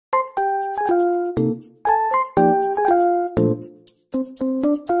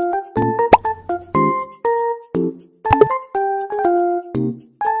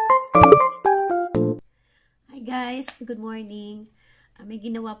good morning. May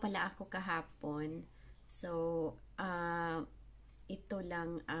ginawa pala ako kahapon. So, ito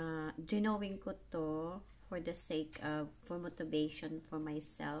lang, drawing ko to for the sake of, for motivation for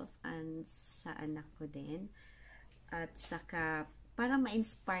myself and sa anak ko din. At saka, para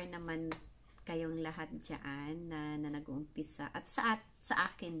ma-inspire naman kayong lahat dyan na nag-uumpisa. At sa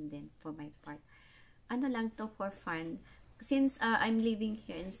akin din, for my part. Ano lang to for fun. Since I'm living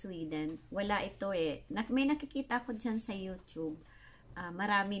here in Sweden, wala ito eh. May nakikita ko dyan sa YouTube.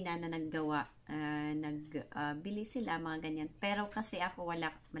 Marami na naggawa. Nagbili sila, mga ganyan. Pero kasi ako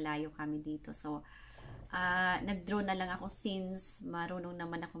malayo kami dito. So, nag-draw na lang ako since marunong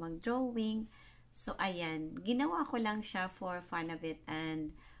naman ako mag-drawing. So, ayan. Ginawa ko lang siya for fun of it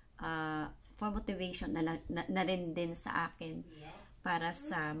and for motivation na rin din sa akin. Para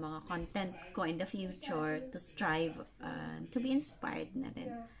sa mga content ko in the future to strive, to be inspired na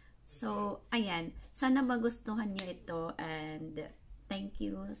rin. So, ayan. Sana magustuhan niyo ito and thank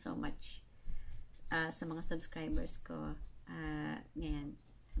you so much sa mga subscribers ko. Ngayon.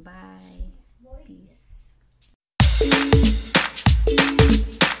 Bye. Peace.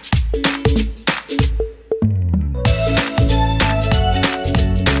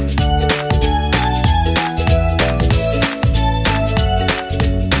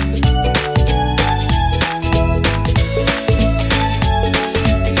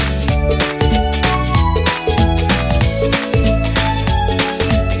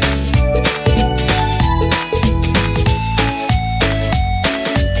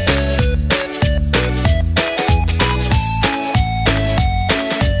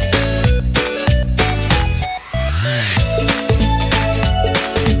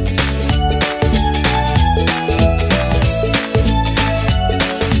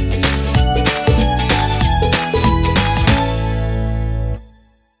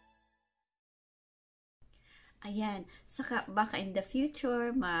 Ayan, saka baka in the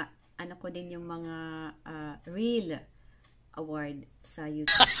future, ano ko din yung mga real award sa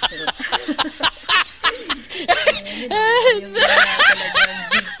YouTube. Pero, yung talagang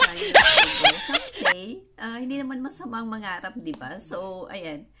big time. Okay, hindi naman masamang mangarap, diba? So,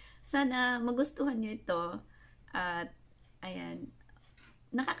 ayan, sana magustuhan nyo ito. At, ayan,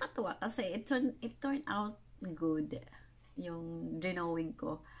 nakakatuwa kasi it turned out good yung drawing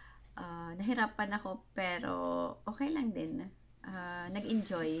ko. Nahirapan ako pero okay lang din.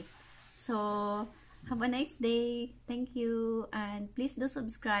 Nag-enjoy. So, have a nice day. Thank you. And please do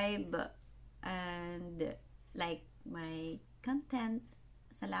subscribe and like my content.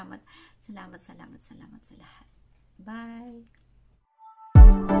 Salamat. Salamat sa lahat. Bye.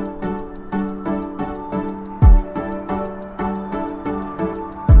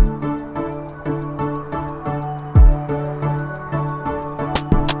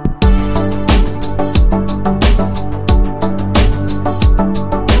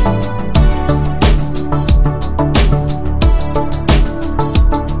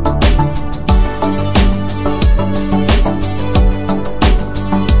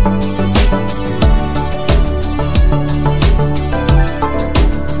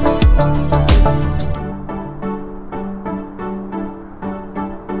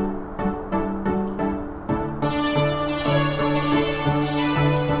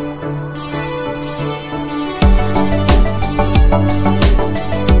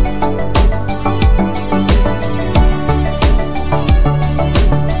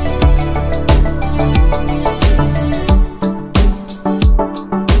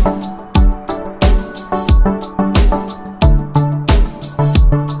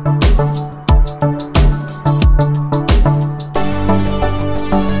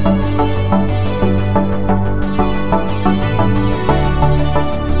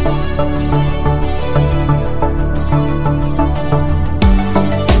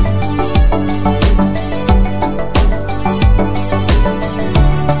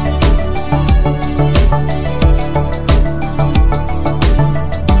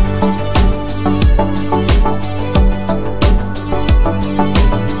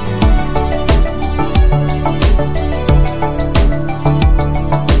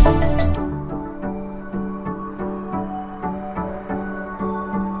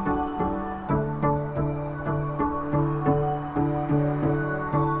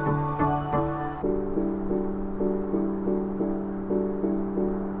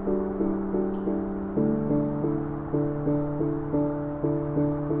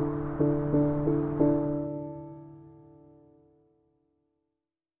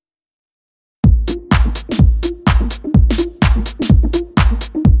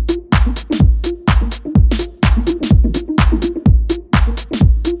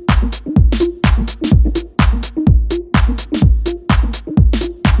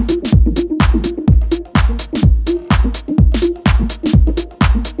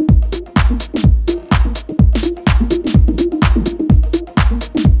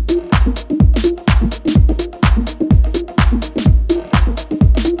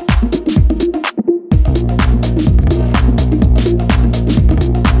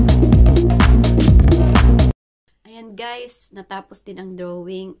 guys, natapos din ang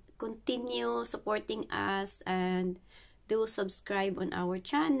drawing. Continue supporting us and do subscribe on our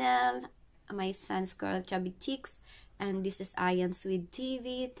channel. My son's Girl Chubby Cheeks. And this is Ayan Sweet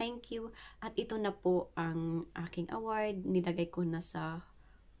TV. Thank you. At ito na po ang aking award. Nilagay ko na sa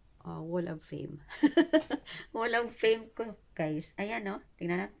Wall of Fame. Wall of Fame ko, guys. Ayan, no?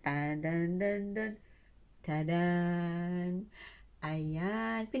 Tingnan na. Tadan. Tadan.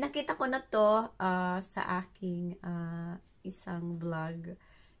 Ayan. Pinakita ko na to sa aking isang vlog.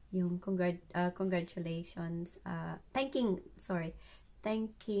 Yung congratulations. Thanking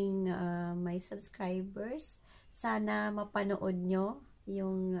my subscribers. Sana mapanood nyo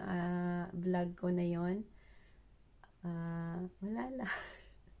yung vlog ko na yon. Wala lang.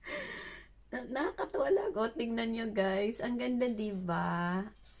 Nakakatawa lang. O, tingnan nyo guys. Ang ganda, diba?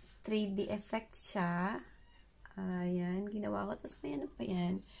 3D effect siya. Ayan. Ginawa ko. Tapos may ano pa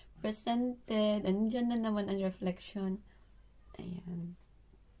yan. Presented. Andiyan na naman ang reflection. Ayan.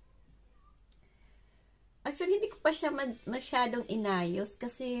 Actually, hindi ko pa siya masyadong inayos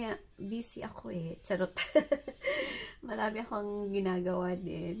kasi busy ako eh. Charot. Marami akong ginagawa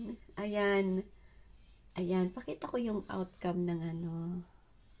din. Ayan. Ayan. Pakita ko yung outcome ng ano.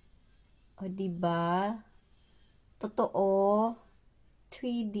 O, diba? Totoo.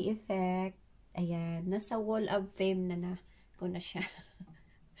 3D effect. Ayan. Nasa Wall of Fame na ko na siya.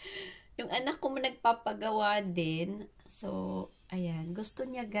 Yung anak ko nagpapagawa din. So, ayan. Gusto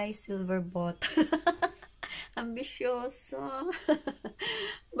niya guys, silver bot. Ambisyoso.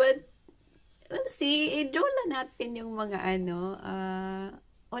 But, well, see, i-draw lang natin yung mga ano.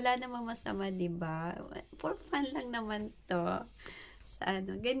 Wala namang masama, diba? For fun lang naman to. Sa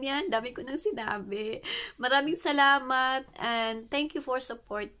ano, ganyan, dami ko nang sinabi. Maraming salamat and thank you for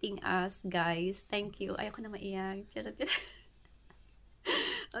supporting us, guys. Thank you. Ayoko na maiyak.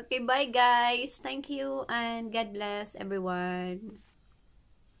 Okay, bye guys. Thank you and God bless everyone.